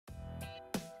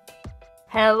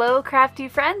Hello crafty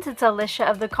friends, it's Alicia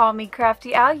of the Call Me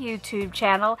Crafty Al YouTube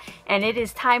channel, and it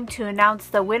is time to announce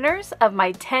the winners of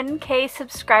my 10K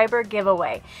subscriber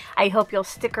giveaway. I hope you'll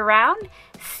stick around,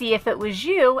 see if it was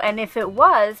you, and if it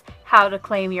was, how to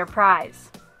claim your prize.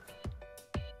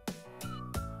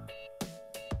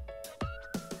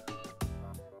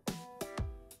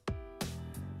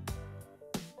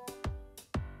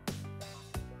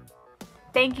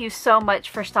 Thank you so much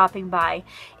for stopping by.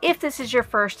 If this is your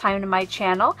first time to my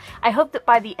channel, I hope that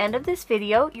by the end of this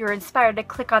video, you're inspired to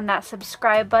click on that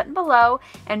subscribe button below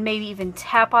and maybe even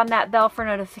tap on that bell for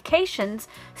notifications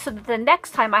so that the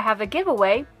next time I have a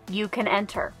giveaway, you can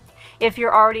enter. If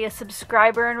you're already a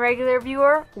subscriber and regular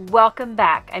viewer, welcome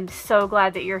back. I'm so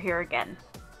glad that you're here again.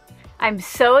 I'm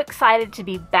so excited to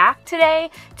be back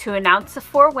today to announce the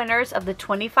 4 winners of the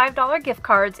 $25 gift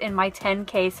cards in my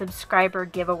 10K subscriber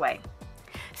giveaway.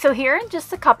 So here in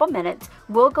just a couple minutes,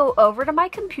 we'll go over to my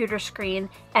computer screen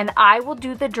and I will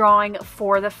do the drawing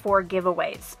for the 4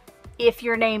 giveaways. If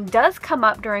your name does come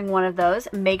up during one of those,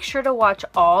 make sure to watch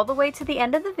all the way to the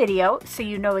end of the video so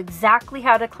you know exactly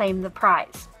how to claim the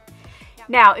prize.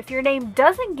 Now, if your name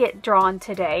doesn't get drawn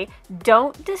today,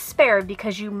 don't despair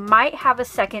because you might have a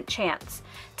second chance.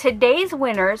 Today's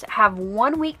winners have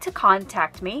 1 week to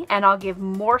contact me, and I'll give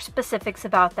more specifics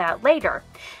about that later.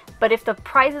 But if the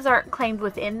prizes aren't claimed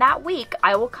within that week,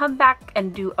 I will come back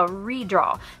and do a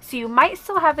redraw, so you might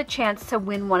still have a chance to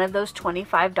win one of those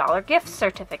 $25 gift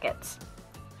certificates.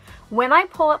 When I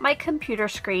pull up my computer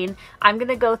screen, I'm going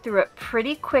to go through it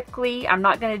pretty quickly. I'm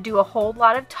not going to do a whole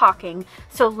lot of talking,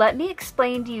 so let me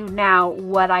explain to you now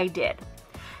what I did.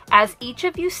 As each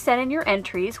of you sent in your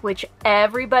entries, which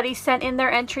everybody sent in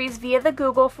their entries via the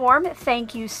Google form,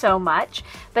 thank you so much.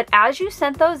 But as you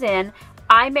sent those in,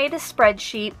 I made a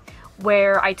spreadsheet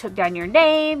where I took down your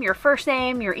name, your first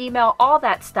name, your email, all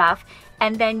that stuff,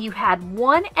 and then you had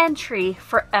 1 entry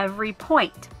for every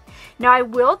point. Now I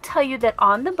will tell you that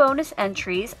on the bonus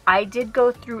entries, I did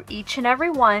go through each and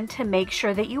every one to make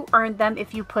sure that you earned them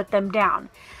if you put them down.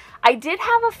 I did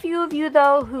have a few of you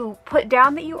though who put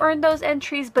down that you earned those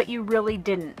entries, but you really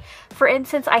didn't. For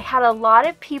instance, I had a lot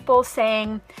of people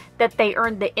saying that they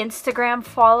earned the Instagram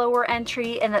follower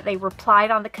entry and that they replied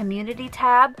on the community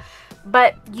tab.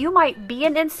 But you might be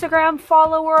an Instagram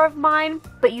follower of mine,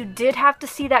 but you did have to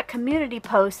see that community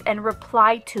post and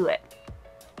reply to it.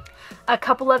 A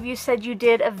couple of you said you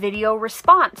did a video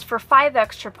response for 5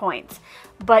 extra points,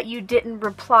 but you didn't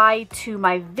reply to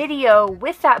my video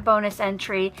with that bonus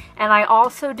entry, and I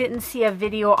also didn't see a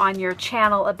video on your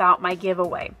channel about my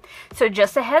giveaway. So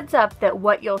just a heads up that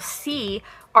what you'll see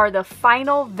are the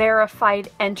final verified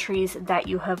entries that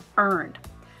you have earned.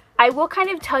 I will kind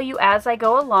of tell you as I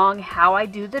go along how I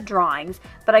do the drawings,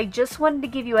 but I just wanted to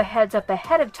give you a heads up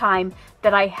ahead of time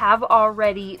that I have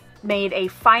already made a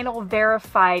final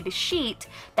verified sheet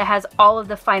that has all of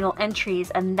the final entries,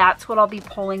 and that's what I'll be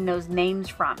pulling those names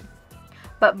from.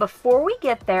 But before we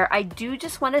get there, I do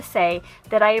just want to say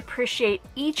that I appreciate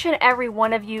each and every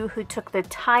one of you who took the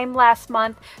time last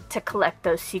month to collect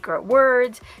those secret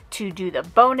words, to do the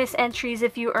bonus entries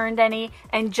if you earned any,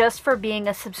 and just for being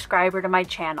a subscriber to my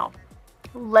channel.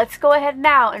 Let's go ahead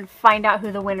now and find out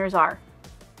who the winners are.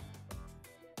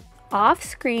 Off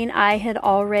screen, I had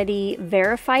already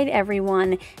verified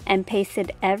everyone and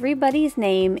pasted everybody's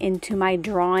name into my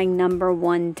drawing number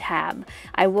 1 tab.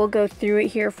 I will go through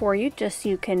it here for you just so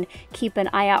you can keep an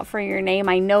eye out for your name.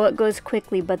 I know it goes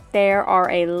quickly, but there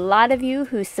are a lot of you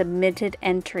who submitted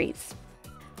entries.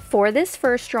 For this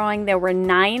first drawing, there were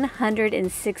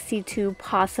 962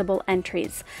 possible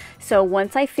entries. So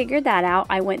once I figured that out,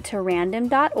 I went to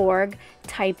random.org,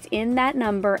 typed in that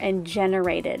number, and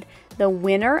generated. The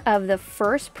winner of the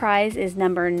first prize is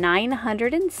number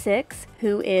 906,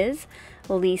 who is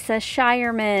Lisa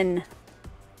Shireman.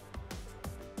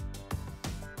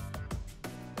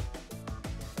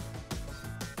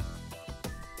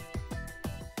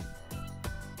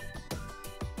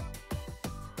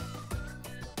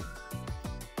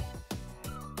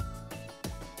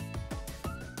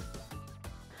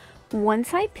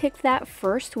 Once I picked that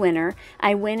first winner,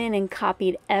 I went in and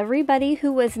copied everybody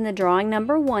who was in the drawing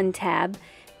number 1 tab,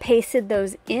 pasted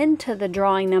those into the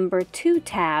drawing number 2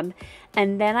 tab,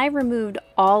 and then I removed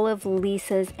all of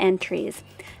Lisa's entries.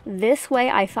 This way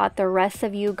I thought the rest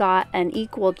of you got an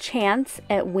equal chance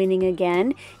at winning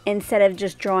again instead of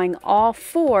just drawing all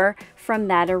 4 from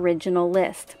that original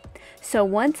list. So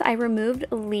once I removed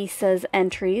Lisa's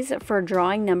entries for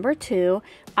drawing number 2,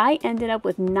 I ended up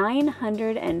with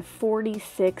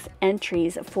 946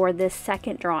 entries for this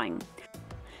second drawing.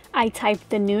 I typed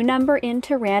the new number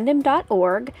into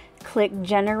random.org, Click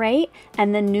generate,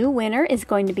 and the new winner is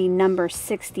going to be number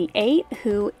 68,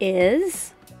 who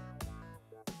is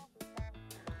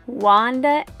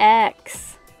Wanda X.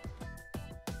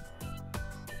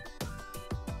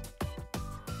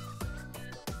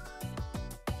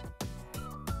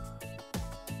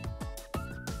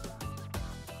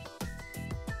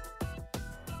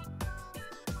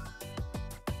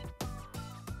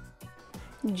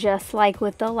 Just like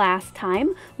with the last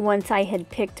time, once I had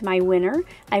picked my winner,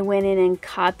 I went in and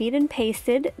copied and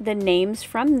pasted the names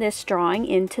from this drawing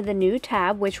into the new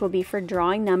tab, which will be for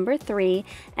drawing number 3,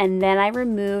 and then I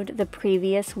removed the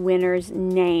previous winner's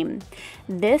name.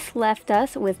 This left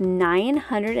us with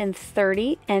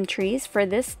 930 entries for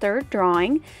this third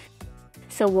drawing.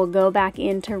 So we'll go back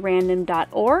into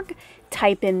random.org,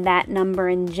 type in that number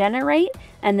and generate,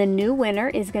 and the new winner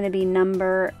is going to be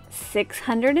number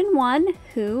 601,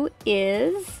 who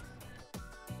is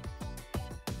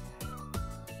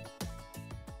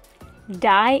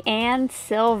Diane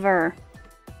Silver.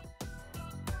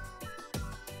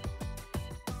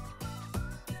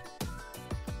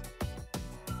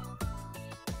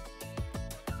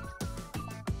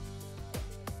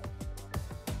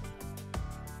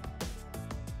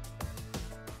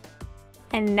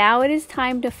 And now it is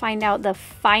time to find out the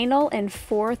final and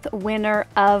fourth winner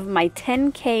of my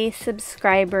 10K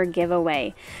subscriber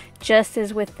giveaway. Just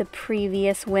as with the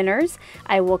previous winners,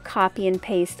 I will copy and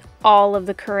paste all of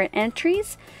the current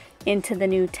entries into the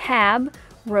new tab,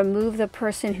 remove the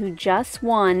person who just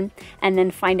won, and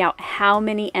then find out how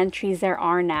many entries there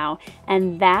are now.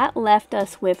 And that left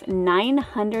us with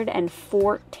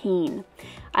 914.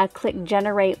 I click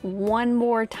generate one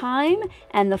more time,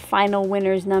 and the final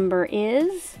winner's number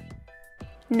is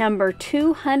number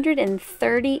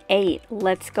 238.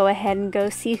 Let's go ahead and go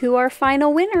see who our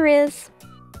final winner is.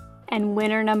 And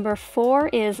winner number 4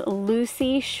 is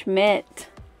Lucy Schmidt.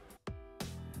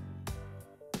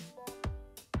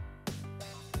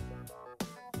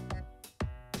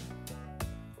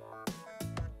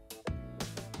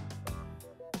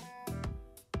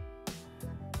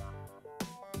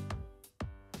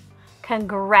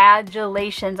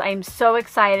 Congratulations! I am so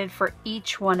excited for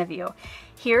each one of you.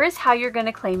 Here is how you're going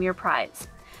to claim your prize.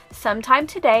 Sometime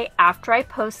today, after I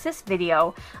post this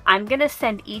video, I'm going to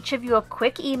send each of you a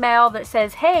quick email that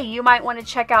says, hey, you might want to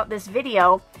check out this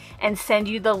video, and send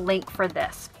you the link for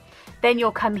this. Then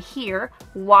you'll come here,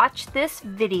 watch this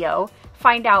video,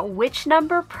 find out which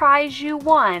number prize you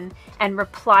won, and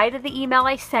reply to the email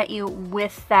I sent you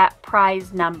with that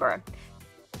prize number.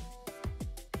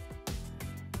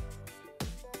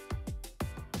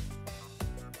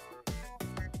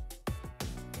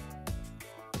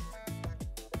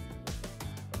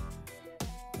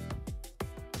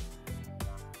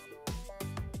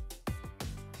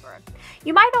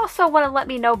 You might also want to let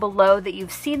me know below that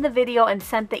you've seen the video and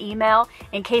sent the email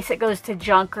in case it goes to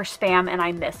junk or spam and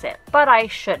I miss it, but I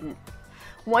shouldn't.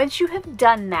 Once you have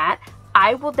done that,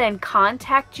 I will then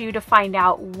contact you to find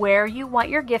out where you want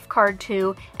your gift card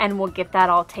to, and we'll get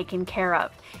that all taken care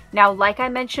of. Now, like I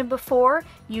mentioned before,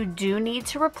 you do need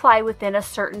to reply within a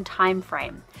certain time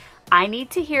frame. I need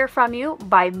to hear from you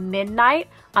by midnight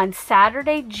on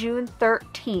Saturday, June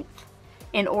 13th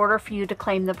in order for you to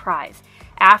claim the prize.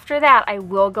 After that, I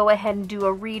will go ahead and do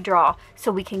a redraw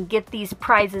so we can get these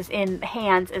prizes in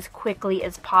hands as quickly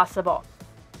as possible.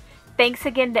 Thanks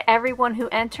again to everyone who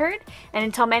entered, and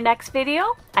until my next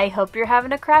video, I hope you're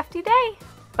having a crafty day.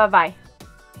 Bye-bye.